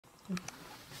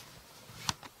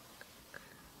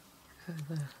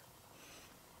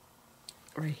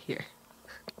right here.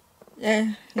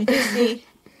 Yeah, you can see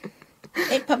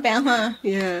it pop out, huh?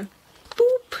 Yeah.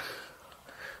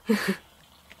 Boop.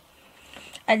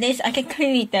 At least I can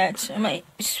clean that. I might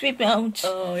sweep it out.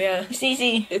 Oh yeah. It's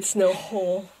easy. It's no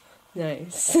hole.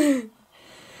 Nice.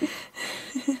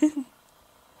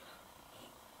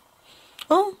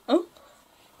 Oh, Oh.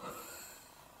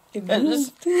 It that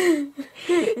was- moved.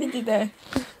 it did that.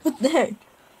 What the heck?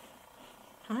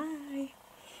 Hi.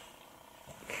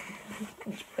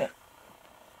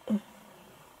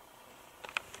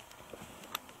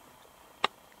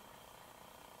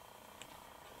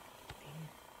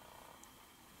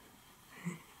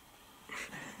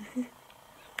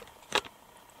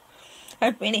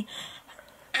 I'm really.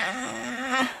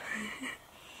 Ah.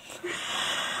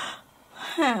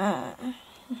 Ah.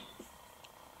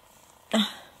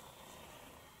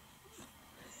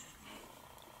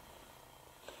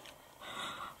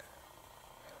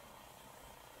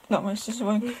 Not much this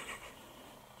one.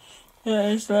 Yeah,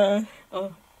 it's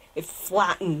Oh, it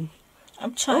flattened.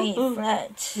 I'm trying Oh, oh.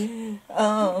 flat. Yeah.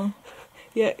 Oh,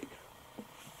 Yeah.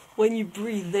 When you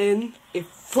breathe in, it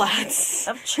flats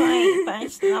I'm trying, but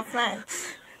it's not flat.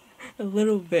 a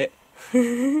little bit.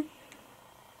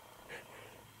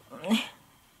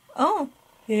 Oh,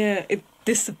 Yeah, it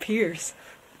disappears.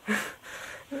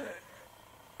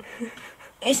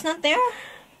 it's not there?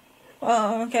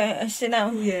 Oh, okay, I see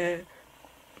now. Yeah,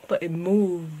 but it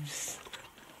moves.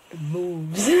 It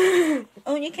moves.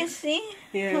 Oh, you can see?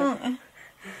 Yeah.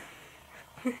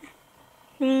 Oh.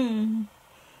 Hmm.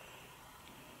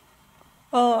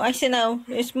 Oh, I see now.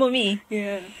 It's moving.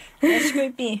 Yeah. It's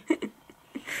creepy.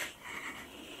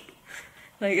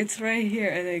 Like it's right here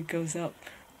and it goes up.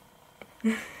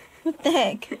 What the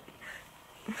heck?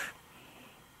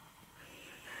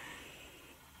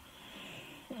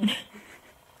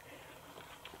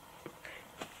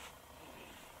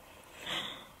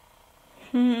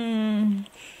 Hmm.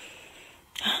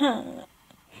 Huh.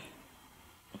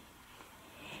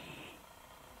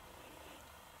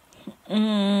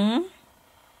 Mm.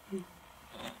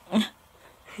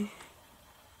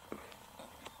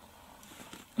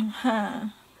 Huh.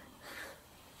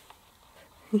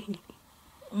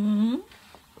 Mm.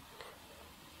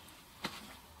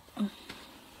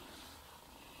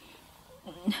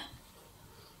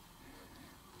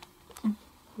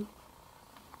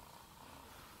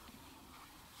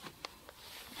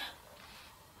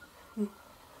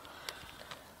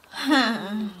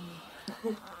 Huh.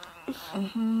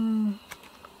 Mm.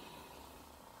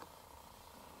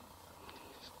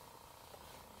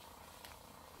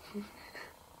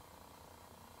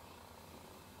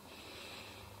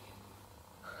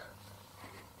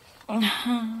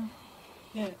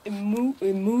 Yeah, it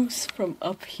moves from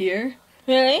up here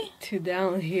Really? to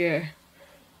down here.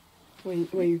 When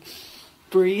you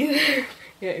breathe,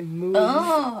 yeah, it moves.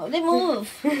 Oh, they move.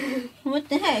 What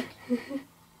the heck?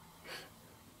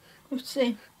 Let's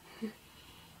see.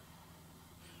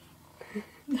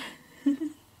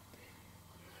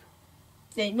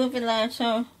 They move a lot,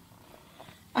 so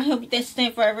I hope they stay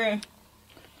forever.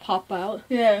 Pop out.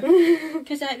 Yeah,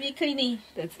 because I'd be cleaning.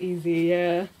 That's easy,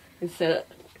 yeah. Instead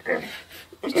of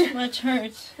Too much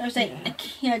hurts. I was like, I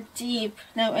can't deep.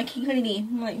 Now I can clean.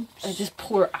 I'm like, I just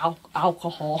pour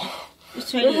alcohol.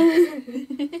 it's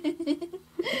ready.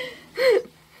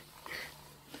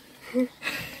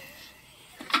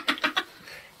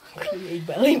 Clean your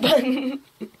belly button.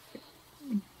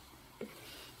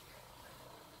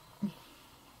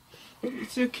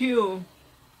 It's so cute.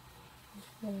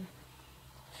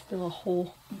 Still a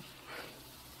hole.